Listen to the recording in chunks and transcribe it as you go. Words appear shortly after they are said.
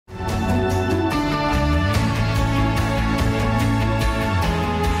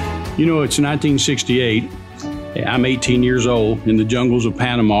You know, it's 1968. I'm 18 years old in the jungles of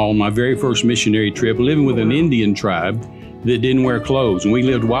Panama on my very first missionary trip, living with an Indian tribe that didn't wear clothes. And we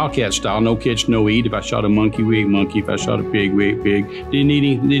lived wildcat style, no catch, no eat. If I shot a monkey, we ate monkey. If I shot a pig, we ate pig.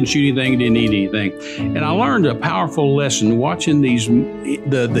 Didn't shoot anything, didn't eat anything. And I learned a powerful lesson watching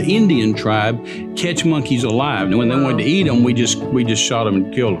the Indian tribe catch monkeys alive. And when they wanted to eat them, we just shot them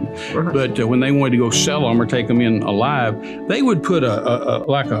and killed them. Right. But when they wanted to go sell them or take them in alive, they would put a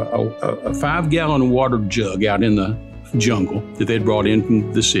 5-gallon water jug out in the jungle that they'd brought in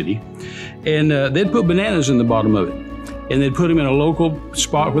from the city. And they'd put bananas in the bottom of it. And they'd put them in a local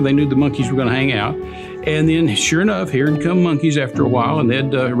spot where they knew the monkeys were going to hang out. And then, sure enough, here'd come monkeys after a while, and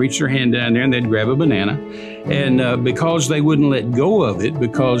they'd reach their hand down there and they'd grab a banana. And because they wouldn't let go of it,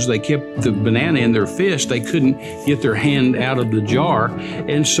 because they kept the banana in their fist, they couldn't get their hand out of the jar.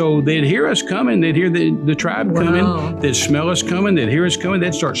 And so they'd hear us coming. They'd hear the tribe coming. They'd smell us coming. They'd hear us coming.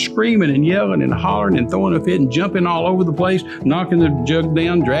 They'd start screaming and yelling and hollering and throwing a fit and jumping all over the place, knocking the jug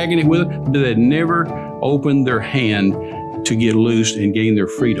down, dragging it with them. But they'd never opened their hand to get loose and gain their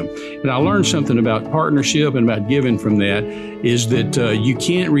freedom. And I learned something about partnership and about giving from that is that you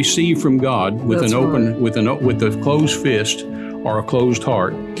can't receive from God with with a closed fist or a closed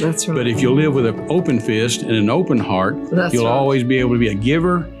heart. That's right. But if you live with an open fist and an open heart, you'll always be able to be a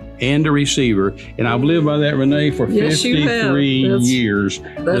giver and a receiver. And I've lived by that, Renee, for 53 years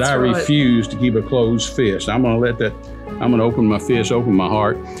that I refuse to keep a closed fist. I'm going to open my fist, open my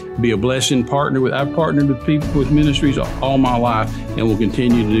heart, be a blessing, I've partnered with people with ministries all my life and will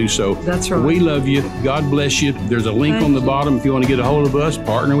continue to do so. That's right. We love you. God bless you. There's a link on the bottom if you want to get a hold of us,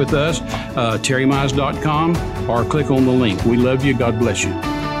 partner with us, terrymize.com, or click on the link. We love you. God bless you.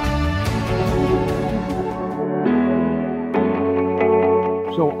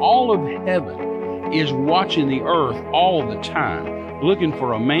 So all of heaven is watching the earth all the time, looking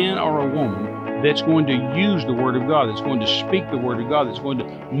for a man or a woman that's going to use the Word of God, that's going to speak the Word of God, that's going to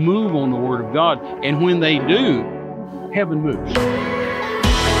move on the Word of God. And when they do, heaven moves.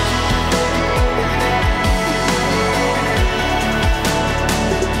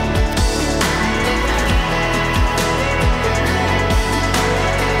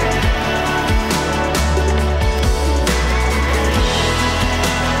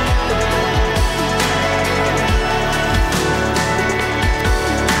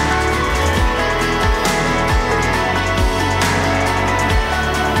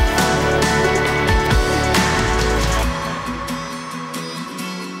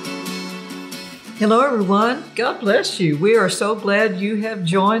 Hello, everyone. God bless you. We are so glad you have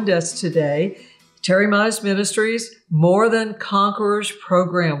joined us today. Terry Mize Ministries, More Than Conquerors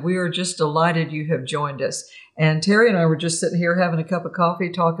program. We are just delighted you have joined us. And Terry and I were just sitting here having a cup of coffee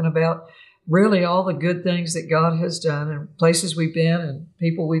talking about really all the good things that God has done and places we've been and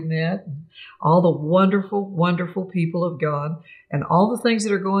people we've met and all the wonderful, wonderful people of God and all the things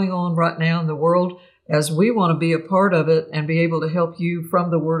that are going on right now in the world as we want to be a part of it and be able to help you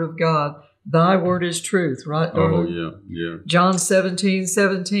from the Word of God. Thy word is truth, right, Darwin? Oh, yeah. John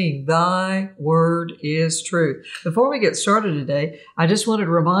 17:17, thy word is truth. Before we get started today, I just wanted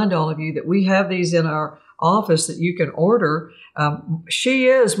to remind all of you that we have these in our office that you can order. She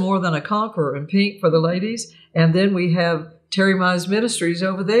is More Than a Conqueror in pink for the ladies. And then we have Terry Mize Ministries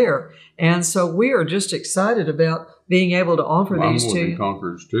over there. And so we are just excited about being able to offer these More to Than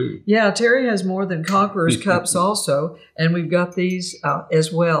Conquerors too. Yeah, Terry has More Than Conquerors cups also, and we've got these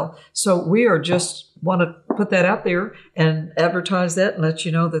as well. So we are just want to put that out there and advertise that and let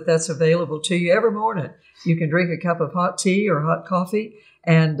you know that that's available to you every morning. You can drink a cup of hot tea or hot coffee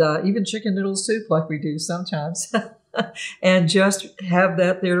and even chicken noodle soup like we do sometimes. And just have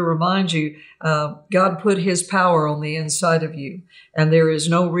that there to remind you, God put His power on the inside of you, and there is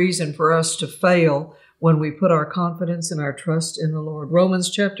no reason for us to fail when we put our confidence and our trust in the Lord. Romans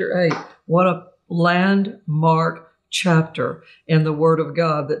chapter 8, what a landmark chapter in the Word of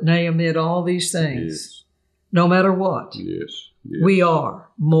God, that nay, amid all these things, no matter what, we are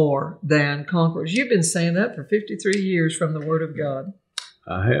more than conquerors. You've been saying that for 53 years from the Word of God.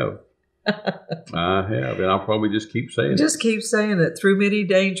 I have. I have, and I'll probably just keep saying it. Just keep saying it. Through many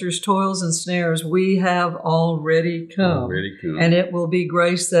dangers, toils, and snares, we have already come. And it will be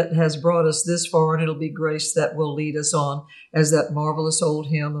grace that has brought us this far, and it'll be grace that will lead us on, as that marvelous old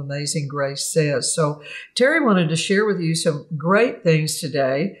hymn, Amazing Grace, says. So Terry wanted to share with you some great things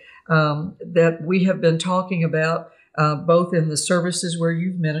today that we have been talking about, both in the services where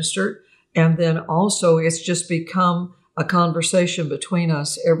you've ministered, and then also it's just become a conversation between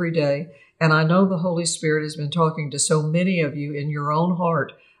us every day. And I know the Holy Spirit has been talking to so many of you in your own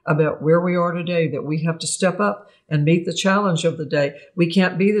heart about where we are today, that we have to step up and meet the challenge of the day. We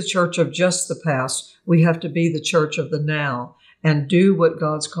can't be the church of just the past. We have to be the church of the now and do what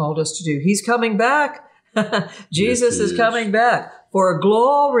God's called us to do. He's coming back. Jesus is coming back for a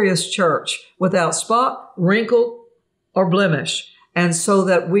glorious church without spot, wrinkle, or blemish. And so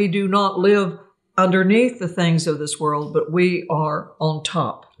that we do not live underneath the things of this world, but we are on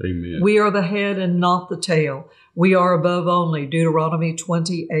top. Amen. We are the head and not the tail. We are above only, Deuteronomy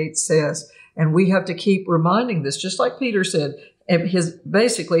 28 says. And we have to keep reminding this, just like Peter said.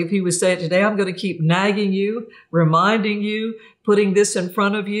 Basically, if he would say it today, I'm going to keep nagging you, reminding you, putting this in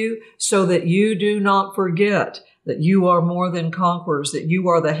front of you so that you do not forget that you are more than conquerors, that you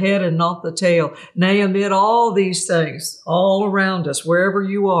are the head and not the tail. Nay, amid all these things, all around us, wherever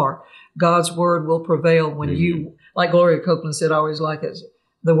you are, God's word will prevail when you, like Gloria Copeland said, I always like it,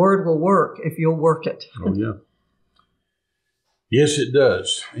 the word will work if you'll work it. Oh, yeah. Yes, it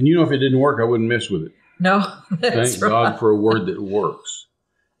does. And you know, if it didn't work, I wouldn't mess with it. No, that's Thank God for a word that works.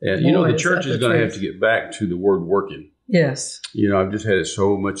 And, you know, the church is going to have to get back to the word working. Yes. You know, I've just had it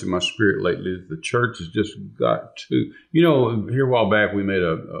so much in my spirit lately that the church has just got to, you know, here a while back we made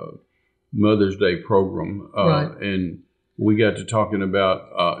a Mother's Day program. Right. And we got to talking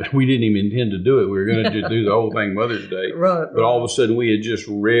about, we didn't even intend to do it. We were going to just do the whole thing Mother's Day. Right. But all of a sudden we had just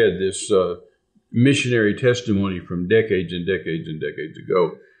read this missionary testimony from decades and decades and decades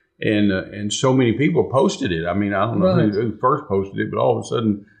ago. And so many people posted it. I mean, I don't know who first posted it, but all of a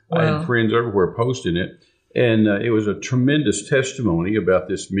sudden I had friends everywhere posting it. And it was a tremendous testimony about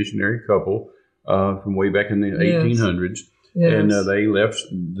this missionary couple from way back in the 1800s. Yes. And they left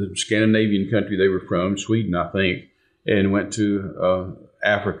the Scandinavian country they were from, Sweden, I think, and went to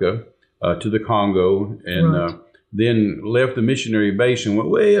Africa, to the Congo, and then left the missionary base and went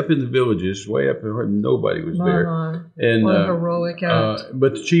way up in the villages, way up where nobody was there. And what a heroic act.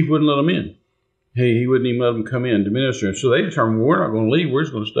 But the chief wouldn't let them in. He wouldn't even let them come in to minister. And so they determined, well, we're not going to leave. We're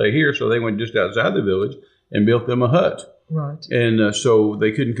just going to stay here. So they went just outside the village and built them a hut. Right. And so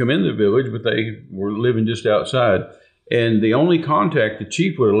they couldn't come in the village, but they were living just outside. And the only contact the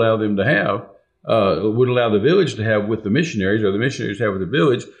chief would allow them to have, would allow the village to have with the missionaries, or the missionaries to have with the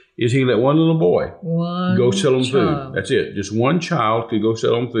village, is he let one little boy go sell them food. That's it. Just one child could go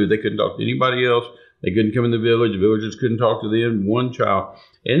sell them food. They couldn't talk to anybody else. They couldn't come in the village. The villagers couldn't talk to them. One child.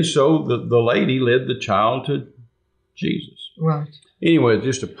 And so the lady led the child to Jesus. Right. Anyway, it's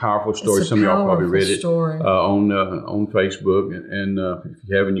just a powerful story. Some of y'all probably read it on Facebook. And if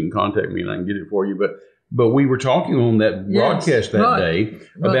you haven't, you can contact me and I can get it for you. But we were talking on that broadcast that day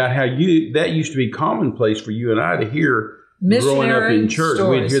about how that used to be commonplace for you and I to hear growing up in church.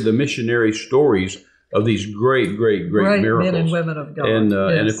 Stories. We'd hear the missionary stories of these great miracles. Men and women of God. And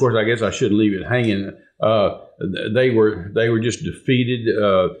of course, I guess I shouldn't leave it hanging. They were just defeated.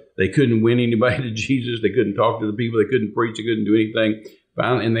 They couldn't win anybody to Jesus. They couldn't talk to the people. They couldn't preach. They couldn't do anything.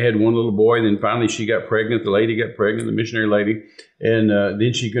 Finally, and they had one little boy. And then finally, she got pregnant. The lady got pregnant, the missionary lady. And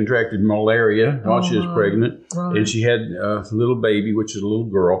then she contracted malaria while she was pregnant. Right. And she had a little baby, which is a little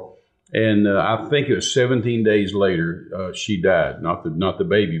girl. And I think it was 17 days later she died. Not the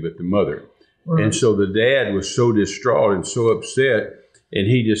baby, but the mother. Right. And so the dad was so distraught and so upset. And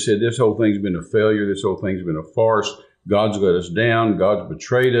he just said, this whole thing's been a failure. This whole thing's been a farce. God's let us down. God's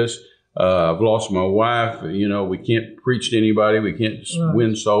betrayed us. I've lost my wife. You know, we can't preach to anybody. We can't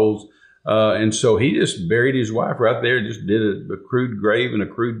win souls. And so he just buried his wife right there, just did a crude grave and a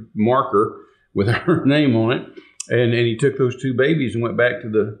crude marker with her name on it. And he took those two babies and went back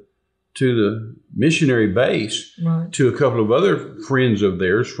to the missionary base to a couple of other friends of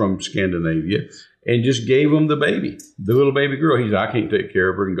theirs from Scandinavia and just gave them the baby, the little baby girl. He said, I can't take care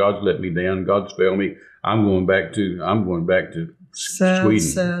of her, and God's let me down. God's failed me. I'm going back to Sweden.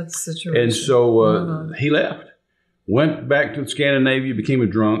 Sad situation. And so he left, went back to Scandinavia, became a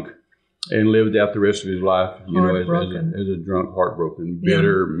drunk, and lived out the rest of his life, as a drunk, heartbroken,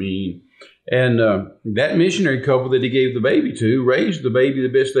 bitter, mean. And that missionary couple that he gave the baby to raised the baby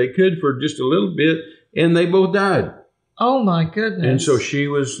the best they could for just a little bit, and they both died. Oh, my goodness. And so she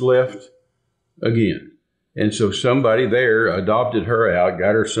was left again. And so somebody there adopted her out,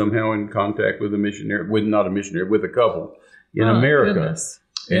 got her somehow in contact with with a couple in America. Goodness.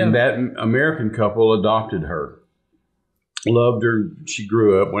 And that American couple adopted her, loved her. She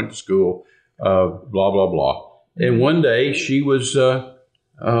grew up, went to school, blah, blah, blah. And one day she was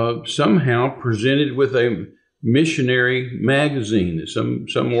somehow presented with a missionary magazine that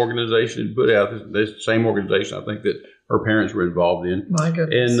some organization had put out. This same organization, I think, that her parents were involved in. My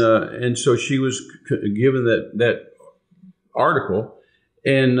goodness. And so she was given that article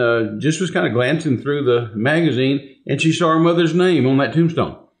and just was kind of glancing through the magazine, and she saw her mother's name on that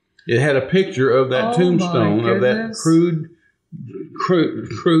tombstone. It had a picture of that tombstone, of that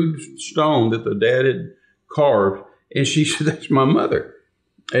crude stone that the dad had carved. And she said, "That's my mother."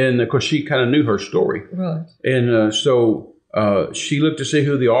 And of course, she kind of knew her story. Right. And so she looked to see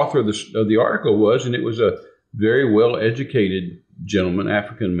who the author of the article was, and it was a very well-educated gentleman,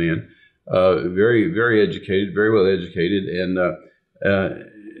 African man, very, very educated, very well educated, and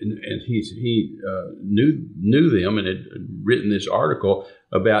he knew them and had written this article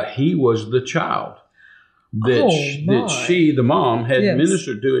about he was the child that she, the mom, had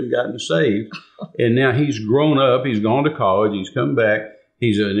ministered to and gotten saved, and now he's grown up, he's gone to college, he's come back.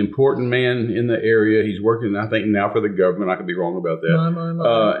 He's an important man in the area. He's working, I think, now for the government. I could be wrong about that.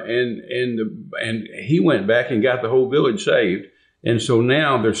 And he went back and got the whole village saved. And so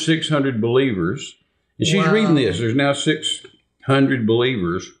now there's 600 believers. And she's reading this. There's now 600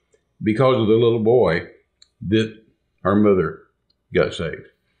 believers because of the little boy that her mother got saved.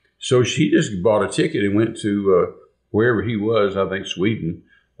 So she just bought a ticket and went to wherever he was, I think Sweden,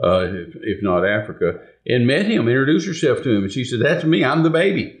 if not Africa, and met him, introduced herself to him. And she said, "That's me, I'm the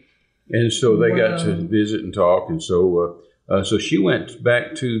baby." And so they got to visit and talk. And so so she went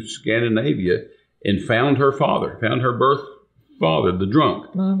back to Scandinavia and found her father, found her birth father, the drunk.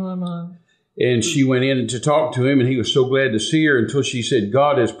 And she went in to talk to him, and he was so glad to see her until she said,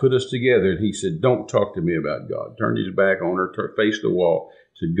 "God has put us together." And he said, "Don't talk to me about God." Turned his back on her, faced the wall,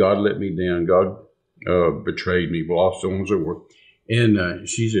 said, "God let me down. God betrayed me, lost so and so forth." And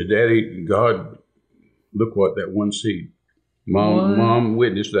she said, "Daddy, God, look what that one seed." Mom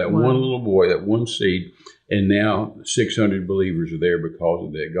witnessed that one little boy, that one seed, and now 600 believers are there because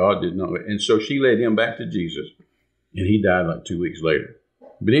of that. God did not. And so she led him back to Jesus, and he died like 2 weeks later.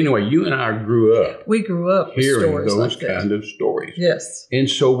 But anyway, you and I grew up. We grew up hearing with those kind of stories. Yes. And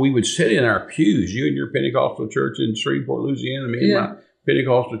so we would sit in our pews, you and your Pentecostal church in Shreveport, Louisiana, me and my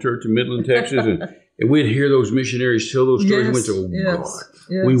Pentecostal church in Midland, Texas, and we'd hear those missionaries tell those stories. And we'd say, "Oh,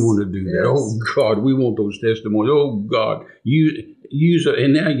 God, we want to do that. Oh, God, we want those testimonies. Oh, God, use it."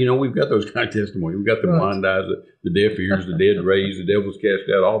 And now, you know, we've got those kind of testimonies. We've got the blind eyes, the deaf ears, the dead raised, the devils cast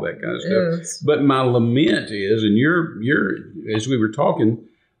out, all that kind of stuff. Yes. But my lament is, and you're as we were talking,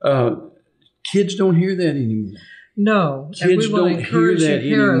 kids don't hear that anymore. No, kids don't hear that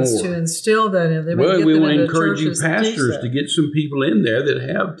anymore. To instill that in them. Well, we want to encourage you pastors to get some people in there that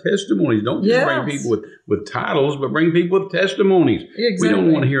have testimonies. Don't just bring people with titles, but bring people with testimonies. Exactly. We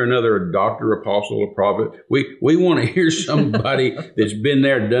don't want to hear another doctor, apostle, or prophet. We want to hear somebody that's been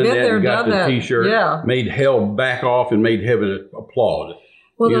there, done that, and got the T-shirt, made hell back off, and made heaven applaud.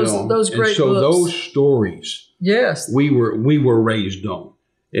 Well, those great books. Those stories, we were raised on.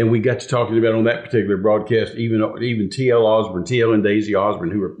 And we got to talking about on that particular broadcast, even T.L. Osborne, T.L. and Daisy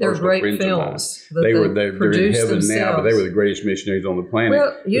Osborne, who were personal friends of mine. They're in heaven now, but they were the greatest missionaries on the planet.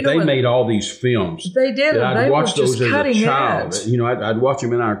 Well, they made all these films. They did. I'd watch those as a child. Edge. You know, I'd watch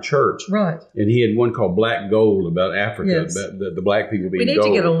them in our church. Right. And he had one called Black Gold about Africa, about the black people being gold.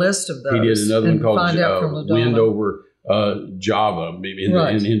 We need to get a list of those. He did another one called Wind Over Java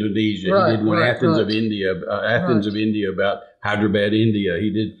in Indonesia. He did one Athens of India about Hyderabad, India.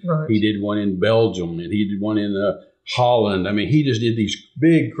 He did one in Belgium, and he did one in Holland. I mean, he just did these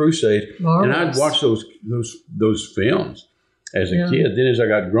big crusades. Marvelous. And I'd watch those films as a kid. Then as I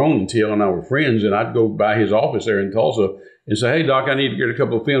got grown, and T.L. and I were friends, and I'd go by his office there in Tulsa and say, "Hey, Doc, I need to get a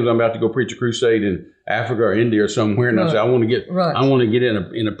couple of films. I'm about to go preach a crusade in Africa or India or somewhere." And I say, I want to get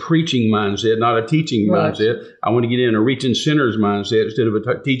in a preaching mindset, not a teaching mindset. I want to get in a reaching sinners mindset instead of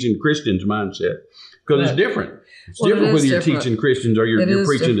a teaching Christians mindset, because it's different. It's different whether you're teaching Christians or you're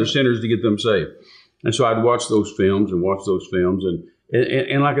preaching to sinners to get them saved. And so I'd watch those films and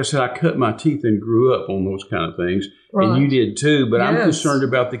and like I said, I cut my teeth and grew up on those kind of things, and you did too. But I'm concerned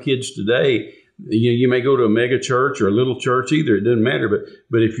about the kids today. You may go to a mega church or a little church, either, it doesn't matter.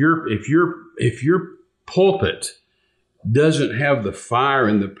 But if your pulpit doesn't have the fire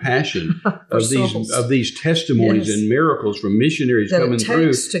and the passion of these testimonies and miracles from missionaries coming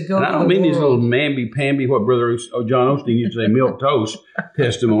through, and I don't mean these little mamby-pamby, what Brother John Osteen used to say, milquetoast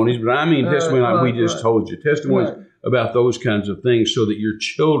testimonies, but I mean testimonies like we just told you, testimonies about those kinds of things, so that your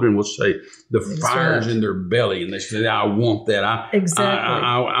children will say the fire's in their belly, and they say, "I want that.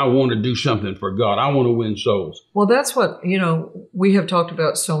 I want to do something for God. I want to win souls." Well, that's what we have talked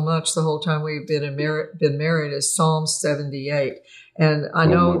about so much the whole time we've been married is Psalm 78, and I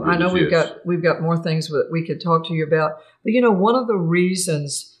know we've got more things that we could talk to you about. But one of the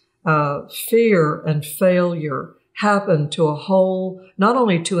reasons fear and failure happen to not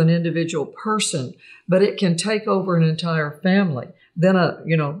only to an individual person, but it can take over an entire family. then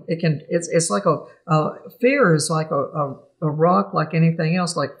it's like fear is like a rock, like anything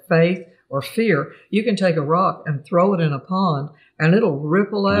else, like faith or fear. You can take a rock and throw it in a pond, and it'll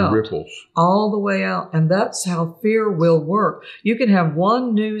ripple out all the way out. And that's how fear will work. You can have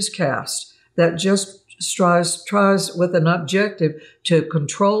one newscast that just tries with an objective to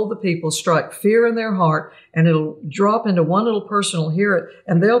control the people, strike fear in their heart, and it'll drop into one little person will hear it,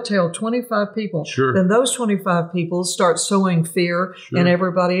 and they'll tell 25 people. Sure. Then those 25 people start sowing fear in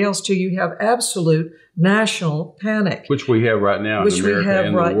everybody else till you have absolute national panic. Which we have right now in America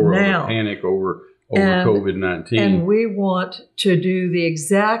and the world. A panic over COVID-19. And we want to do the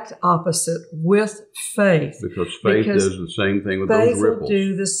exact opposite with faith. Because faith does the same thing with those ripples. Faith will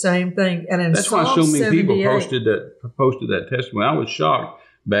do the same thing. And in that's why so many people posted that testimony. I was shocked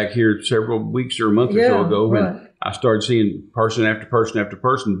back here several weeks or a month or so ago when I started seeing person after person after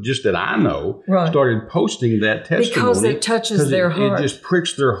person, just that I know, started posting that testimony. Because it touches their heart. It just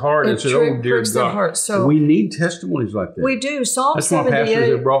pricks their heart and said, oh, dear God. So we need testimonies like that. We do. Psalm 78. That's why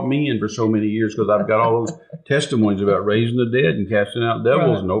pastors have brought me in for so many years, because I've got all those testimonies about raising the dead and casting out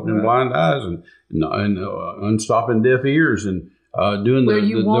devils and opening blind eyes and unstopping deaf ears and doing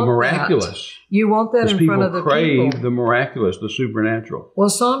the miraculous. You want that in front of the people. People crave the miraculous, the supernatural. Well,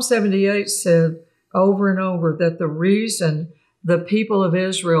 Psalm 78 said over and over that the reason the people of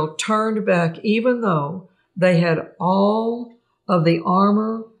Israel turned back, even though they had all of the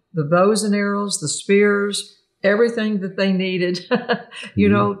armor, the bows and arrows, the spears, everything that they needed,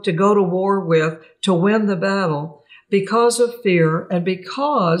 to go to war with, to win the battle, because of fear and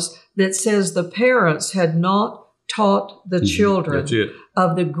because that says the parents had not taught the children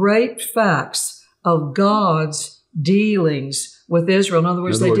of the great facts of God's dealings with Israel. In other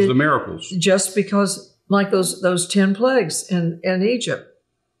words, they did the miracles. Just because, like those 10 plagues in Egypt,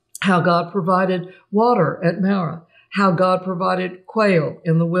 how God provided water at Marah, how God provided quail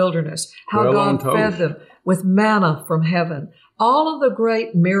in the wilderness, how God fed them with manna from heaven. All of the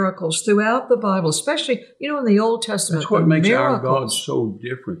great miracles throughout the Bible, especially, in the Old Testament. That's what makes our God so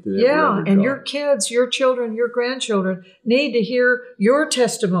different than every other God. Your kids, your children, your grandchildren need to hear your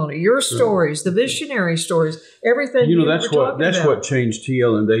testimony, your stories, the visionary stories, everything that's what changed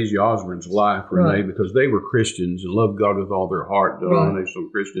T.L. and Daisy Osborne's life, Renee, because they were Christians and loved God with all their heart, denominational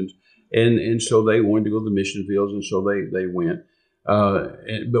Christians. And so they wanted to go to the mission fields, and so they went.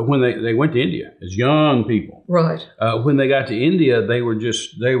 But when they went to India as young people, when they got to India, they were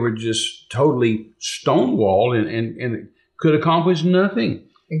just totally stonewalled and could accomplish nothing.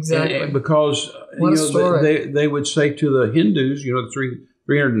 Exactly, because they would say to the Hindus, the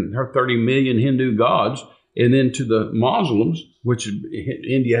 330 million Hindu gods, and then to the Muslims, which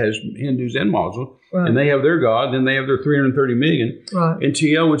India has Hindus and Muslims, and they have their God, and they have their 330 million. And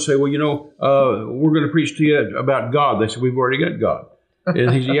TL would say, well, we're going to preach to you about God. They said, we've already got God.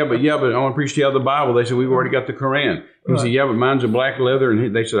 And he said, yeah, but I want to preach to you out of the Bible. They said, we've already got the Quran. He said, yeah, but mine's a black leather.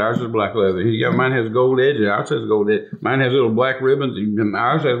 And they said, ours is black leather. He said, yeah, mine has gold edges. Ours has gold edges. Mine has little black ribbons.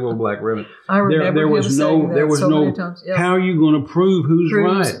 Ours has little black ribbons. I remember there was no times. How are you going to prove who's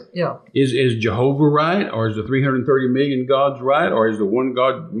right? Yeah. Is Jehovah right? Or is the 330 million gods right? Or is the one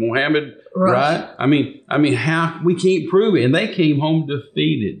God, Muhammad, right? I mean, how we can't prove it. And they came home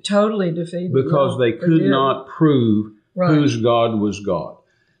defeated. Totally defeated. Because they could not prove whose God was God.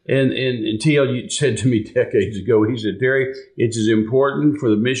 And T.L. said to me decades ago, he said, Terry, it's as important for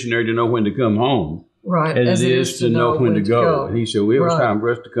the missionary to know when to come home as it is to know when to go. And he said, well, it was time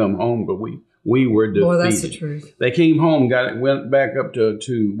for us to come home, but we were defeated. Boy, that's the truth. They came home, went back up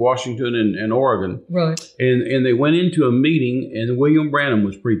to Washington and Oregon. And they went into a meeting, and William Branham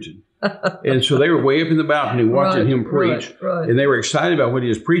was preaching. And so they were way up in the balcony watching him preach. And they were excited about what he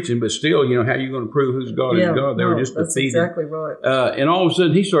was preaching, but still, how are you going to prove whose God is God? They were just defeated. That's exactly right. And all of a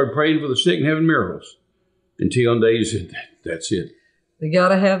sudden, he started praying for the sick and having miracles. And T.L. and Daisy said, that's it. You got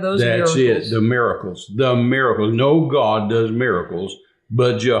to have those miracles. That's it, the miracles. The miracles. No God does miracles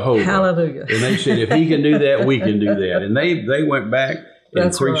but Jehovah. Hallelujah. And they said, if he can do that, we can do that. And they went back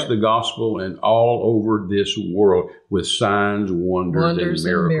and preached the gospel and all over this world with signs, wonders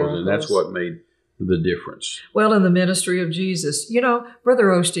and miracles. And that's what made the difference. Well, in the ministry of Jesus, Brother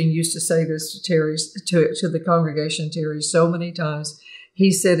Osteen used to say this to the congregation, Terry, so many times.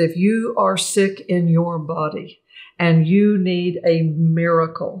 He said, if you are sick in your body and you need a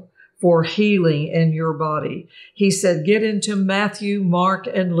miracle for healing in your body, he said, get into Matthew, Mark,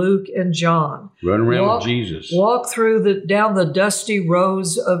 and Luke, and John. Run around with Jesus. Walk down the dusty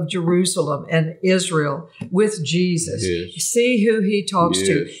roads of Jerusalem and Israel with Jesus. Yes. See who he talks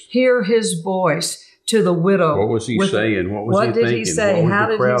to. Hear his voice. to the widow. What was he saying? What was he did thinking? he say? What was How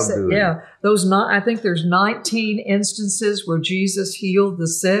the did he crowd say? doing? Yeah, I think there's 19 instances where Jesus healed the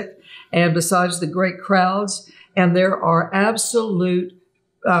sick, and besides the great crowds, and there are absolute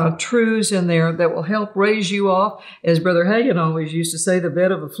truths in there that will help raise you off, as Brother Hagin always used to say, the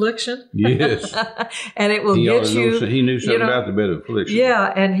bed of affliction. Yes. And it will get you. He knew something about the bed of affliction.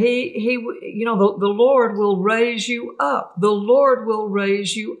 Yeah, and he the Lord will raise you up. The Lord will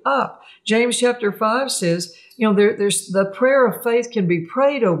raise you up. James chapter 5 says, there's the prayer of faith can be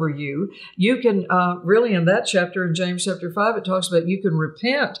prayed over you. You can really, in that chapter in James chapter 5, it talks about you can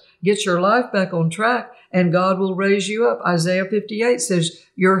repent, get your life back on track, and God will raise you up. Isaiah 58 says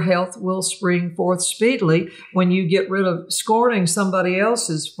your health will spring forth speedily when you get rid of scorning somebody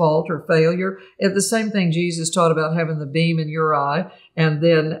else's fault or failure. It's the same thing Jesus taught about having the beam in your eye and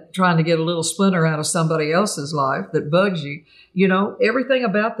then trying to get a little splinter out of somebody else's life that bugs you. Everything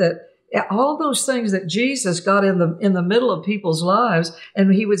about that. All those things that Jesus got in the middle of people's lives,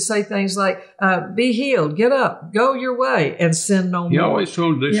 and he would say things like, be healed, get up, go your way, and sin no more. He always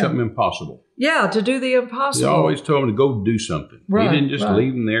told them to do something impossible. Yeah, to do the impossible. He always told them to go do something. Right, he didn't just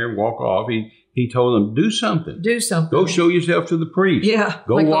leave them there and walk off. He told them, do something. Do something. Go show yourself to the priest. Yeah.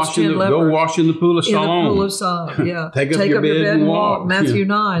 Go wash in the pool of Siloam. In the pool of Siloam, yeah. Take up your bed and walk. Matthew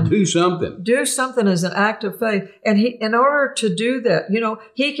 9. Do something. Do something as an act of faith. And in order to do that,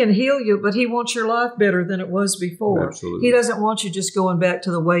 he can heal you, but he wants your life better than it was before. Absolutely. He doesn't want you just going back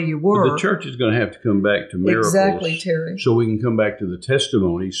to the way you were. But the church is going to have to come back to miracles. Exactly, Terry. So we can come back to the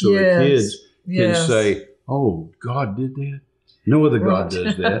testimony so the kids can say, oh, God did that? No other God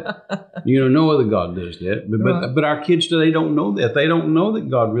does that. No other God does that. But our kids today don't know that. They don't know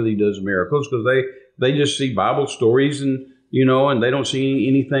that God really does miracles because they just see Bible stories and they don't see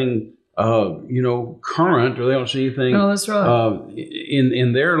anything current, or they don't see anything that's right.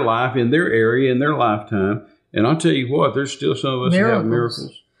 in their life, in their area, in their lifetime. And I'll tell you what, there's still some of us that have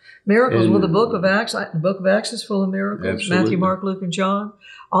miracles. Miracles. Well, the book of Acts is full of miracles. Absolutely. Matthew, Mark, Luke, and John.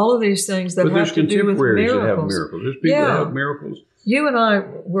 All of these things that have to do with miracles. That have miracles. There's people that have miracles. You and I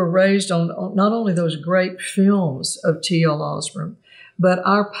were raised on not only those great films of T.L. Osborne, but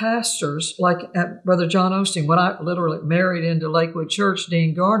our pastors, like Brother John Osteen, when I literally married into Lakewood Church,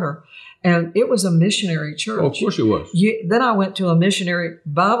 Dean Garner, and it was a missionary church. Oh, of course it was. Then I went to a missionary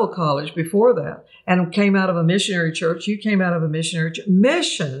Bible college before that and came out of a missionary church. You came out of a missionary church.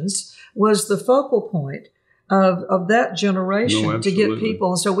 Missions was the focal point of that generation to get people.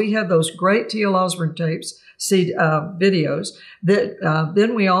 And so we had those great T.L. Osborne tapes, videos. That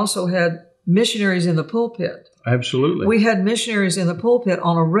then we also had missionaries in the pulpit. Absolutely. We had missionaries in the pulpit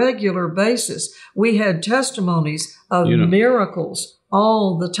on a regular basis. We had testimonies of miracles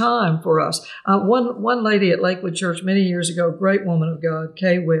all the time for us. One lady at Lakewood Church many years ago, great woman of God,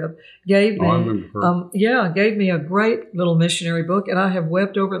 Kay Webb, gave me a great little missionary book, and I have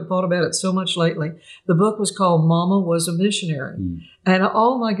wept over it and thought about it so much lately. The book was called Mama Was a Missionary. And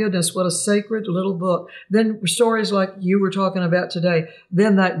oh my goodness, what a sacred little book. Then stories like you were talking about today.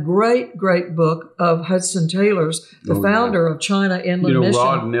 Then that great, great book of Hudson Taylor's, the founder of China Inland Mission.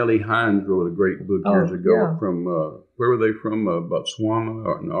 Rod and Nellie Hines wrote a great book years ago from, where were they from?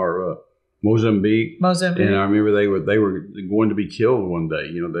 Botswana or Mozambique. Mozambique. And I remember they were going to be killed one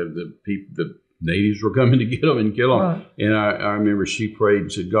day. The natives were coming to get them and kill them. Right. And I remember she prayed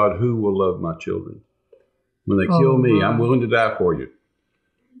and said, God, who will love my children? When they kill me, I'm willing to die for you.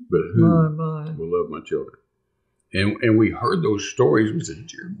 But who will love my children? And we heard those stories. We said,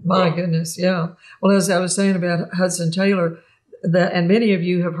 dear God. Goodness, yeah. Well, as I was saying about Hudson Taylor, and many of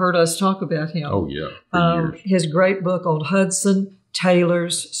you have heard us talk about him. Oh, yeah, for years. His great book on Hudson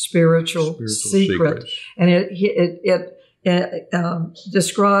Taylor's Spiritual Secret. And it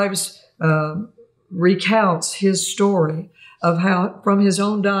describes, recounts his story of how, from his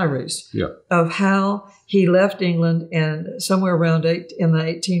own diaries, of how he left England and somewhere around in the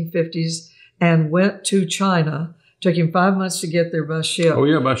 1850s and went to China. Took him 5 months to get there by ship. Oh,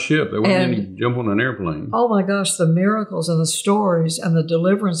 yeah, by ship. They wouldn't even jump on an airplane. Oh, my gosh, the miracles and the stories and the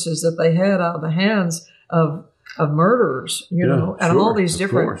deliverances that they had out of the hands of murderers, and all these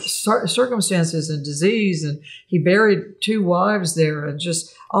different circumstances and disease. And he buried 2 wives there, and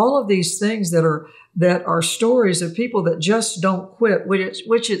just all of these things that are stories of people that just don't quit,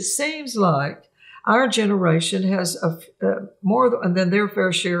 which it seems like our generation has more than their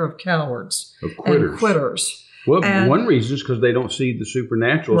fair share of cowards and quitters. Well, one reason is because they don't see the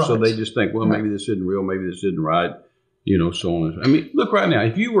supernatural, so they just think, well, maybe this isn't real, maybe this isn't right, so on. I mean, look right now.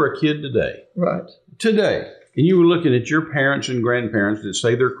 If you were a kid today, And you were looking at your parents and grandparents that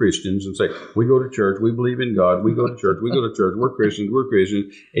say they're Christians and say, we go to church, we believe in God, we go to church, we're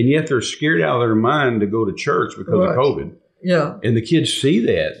Christians, and yet they're scared out of their mind to go to church because of COVID. Yeah. And the kids see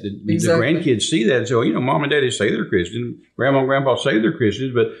that. The grandkids see that and say, mom and daddy say they're Christian. Grandma and grandpa say they're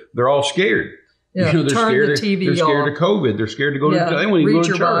Christians, but they're all scared. Yeah. They're Turn scared. the TV they're scared off. of COVID. They're scared to go to. They won't even go to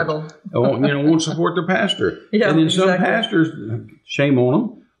church. Bible. Won't support their pastor. Yeah, and then some pastors, shame on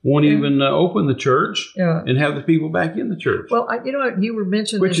them, won't even open the church and have the people back in the church. Well, you know what, you were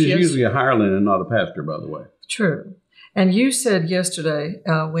mentioning which is usually a hireling and not a pastor, by the way. True. And you said yesterday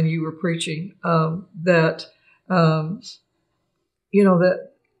when you were preaching that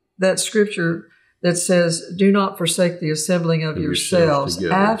that scripture that says, "Do not forsake the assembling of yourselves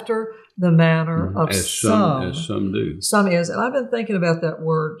after the manner of some." As some do. Some is. And I've been thinking about that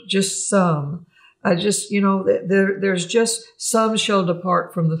word, just some. I just, there's just some shall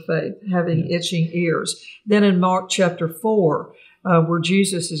depart from the faith, having itching ears. Then in Mark chapter 4, where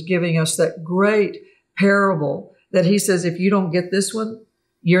Jesus is giving us that great parable that he says, if you don't get this one,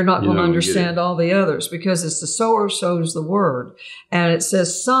 you're not going to understand all the others, because it's the sower sows the word. And it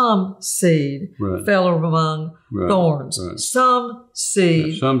says some seed fell among thorns. Right. Some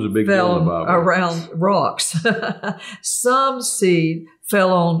seed fell around rocks. Some seed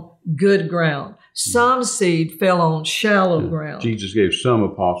fell on good ground. Some seed fell on shallow ground. Jesus gave some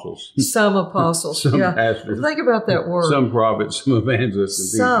apostles. Some apostles. Some pastors. Think about that word. Some prophets, some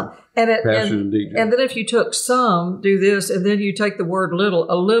evangelists, and teachers. And then if you took some, do this, and then you take the word little,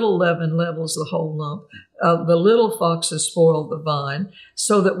 a little leaven levels the whole lump. The little foxes spoil the vine,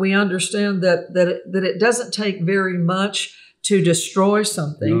 so that we understand that it doesn't take very much to destroy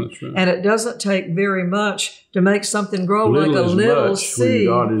something, and it doesn't take very much to make something grow. Like a little seed,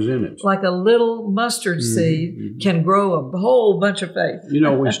 God is in it. Like a little mustard seed can grow a whole bunch of faith.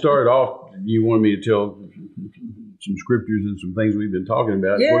 We started off, you wanted me to tell some scriptures and some things we've been talking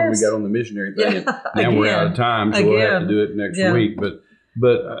about. Yes. We got on the missionary thing. Now we're out of time, so we'll have to do it next week.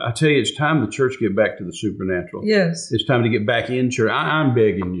 But I tell you, it's time the church get back to the supernatural. Yes. It's time to get back in church. I'm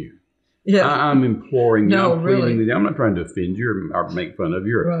begging you. Yeah. I'm imploring you. I'm pleading really. with you. I'm not trying to offend you or make fun of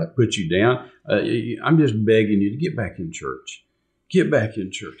you or put you down. I'm just begging you to get back in church. Get back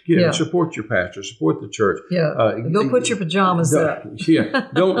in church. Support your pastor. Support the church. Go put your pajamas up.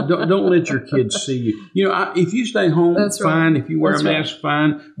 Don't let your kids see you. If you stay home, fine. If you wear a mask,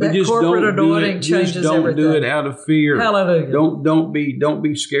 fine. But just don't do it. Just don't do it out of fear. Hallelujah. Don't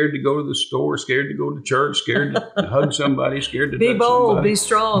be scared to go to the store. Scared to go to church. Scared to hug somebody. Scared to be touch bold. somebody. Be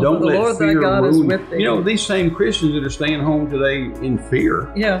strong. Don't the let Lord fear thy God ruin. is with thee. These same Christians that are staying home today in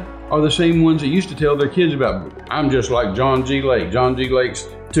fear. Yeah. Are the same ones that used to tell their kids about, I'm just like John G. Lake. John G. Lake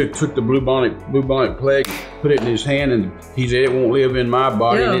took the bubonic plague, put it in his hand, and he said, it won't live in my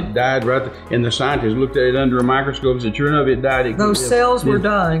body, and it died right there. And the scientists looked at it under a microscope and said, sure enough, it died. Those cells were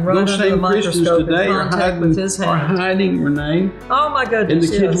dying right under the microscope in contact with his hand. Are hiding, Renee. Oh, my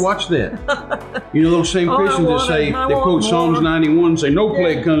goodness, and the kids watch that. Those same Christians that say, they quote Psalms 91, say, no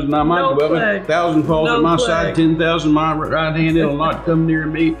plague comes nigh my dwelling, 1,000 falls at my side, 10,000 my right hand, it'll not come near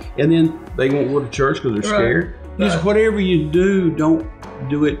me. And then they won't go to church because they're scared. Just whatever you do, don't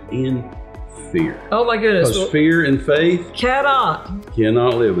do it in fear. Oh my goodness. Because fear and faith cannot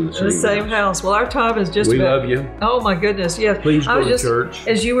live in the same house. Well, our time is just love you. Oh my goodness. Yeah. Please go to church.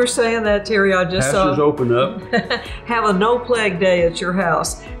 As you were saying that, Terry, I just Pastors open up. Have a no plague day at your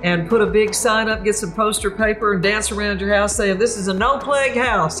house and put a big sign up, get some poster paper and dance around your house saying this is a no plague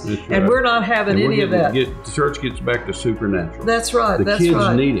house. And we're not having any of that. The church gets back to supernatural. That's right. The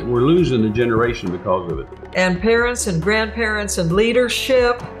kids need it. We're losing a generation because of it. And parents and grandparents and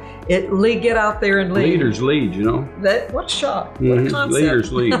leadership. Get out there and lead. Leaders lead, What a shock. What a concept.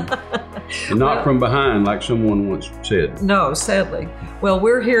 Leaders lead. And not from behind like someone once said. No, sadly. Well,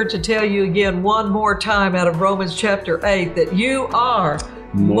 we're here to tell you again one more time out of Romans chapter 8 that you are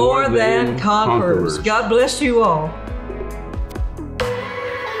more than conquerors. God bless you all.